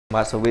ม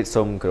าสวิต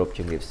ซุ่มกรุบ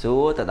จุ่มเรียบสู้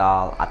แต่ดอ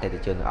ลอัตเตอ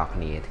ร์เจนออก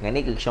นี่ทั้ง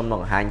นี้คือชมล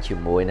งหันชิม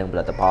มวยหนึ่งผ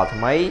ลิตภัณฑ์ทำ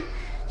ไม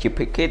ชิป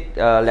พิกิต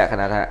แหลกข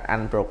นาดอั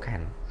นโปรแกร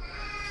ม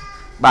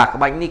บาก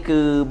บนี่คื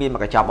อมีมา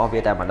กระจอบเอาเวี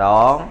ยแต่มาด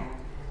อง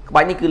บ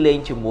นี่คือเลี้ยง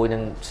ชิมมวยหนึ่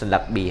งสลั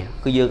กเบีย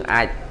คือยังไอ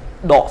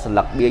ดอกส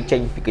ลักเบียเจ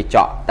นพิกิจ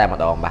เแต่มา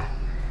ดองบ่า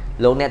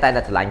ลงเนี่ยใต้แ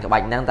ต่ถลังกับ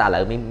นั่งตาเล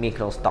ยมีโค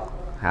รงสต็อก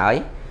หาย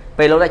ไป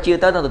ลงได้ชื่อ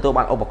เต้นตัว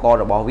บัตรอุปกรณ์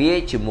บอวิ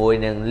ชิมมวย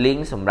หนึ่งลิง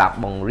ก์สำหรับ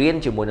บงเรียน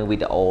ชิมมวยหนึ่งวิ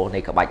ดีโอใน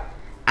กับ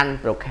อัน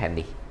โปรแกรม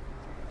ดี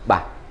บ่า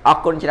ออก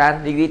คนจะ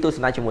ดีดีตัวส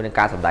นาจมูกในก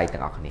ารสำได้ต่า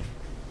งออกนี้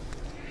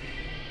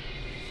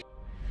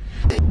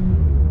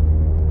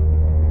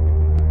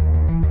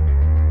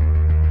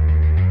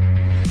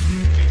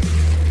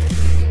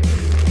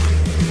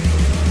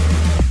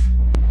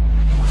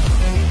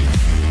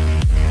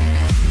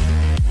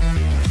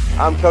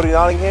I'm Cody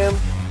Nottingham,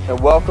 and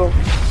welcome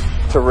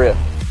to Riff.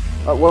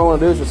 What I want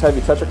to do is just have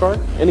you touch a card,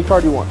 any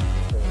card you want.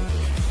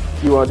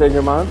 You want to change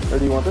your mind, or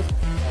do you want this?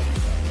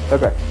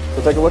 Okay,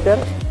 so take a look at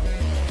it.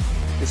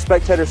 The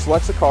spectator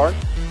selects a card,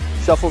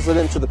 shuffles it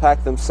into the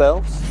pack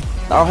themselves.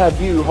 I'll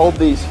have you hold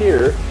these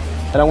here,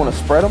 and I want to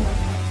spread them.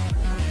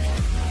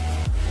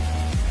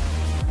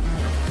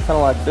 Kind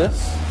of like this.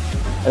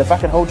 And if I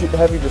can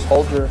have you just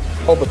hold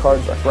the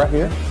cards like right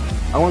here.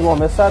 I'm going to go on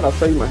this side, and I'll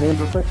show you my hands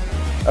real quick.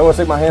 I want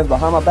to take my hands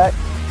behind my back.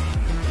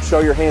 Show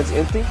your hands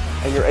empty,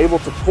 and you're able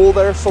to pull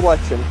their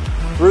selection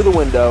through the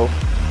window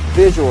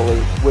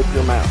visually with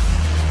your mouth.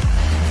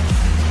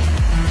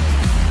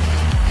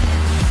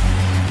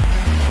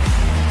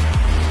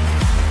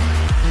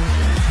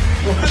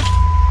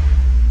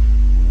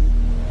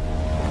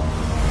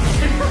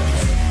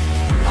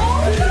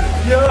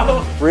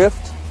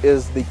 Rift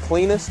is the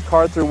cleanest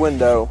card through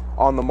window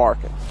on the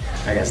market.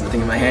 I got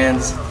nothing in my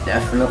hands,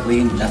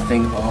 definitely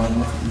nothing on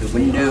the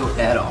window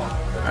at all.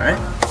 Alright,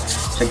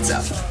 check this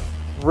out.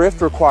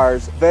 Rift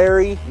requires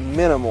very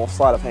minimal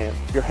sleight of hand.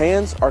 Your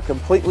hands are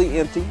completely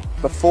empty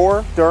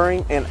before,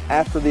 during, and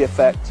after the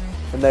effect,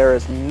 and there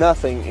is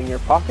nothing in your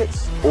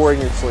pockets or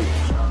in your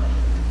sleeves.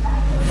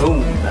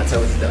 Boom, that's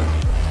how it's done.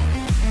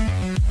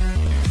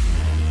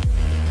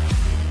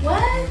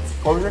 What?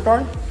 What was your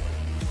card?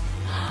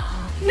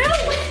 No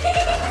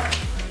way!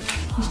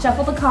 He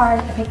shuffled the card,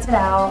 I picked it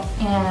out,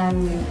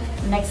 and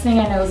the next thing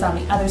I know is on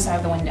the other side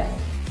of the window.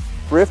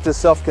 Rift is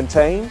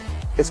self-contained,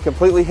 it's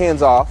completely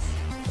hands-off,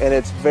 and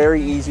it's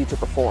very easy to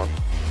perform.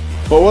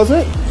 What was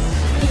it?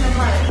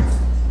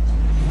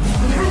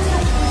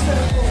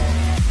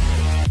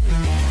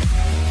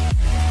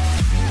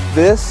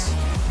 This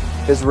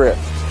is Rift.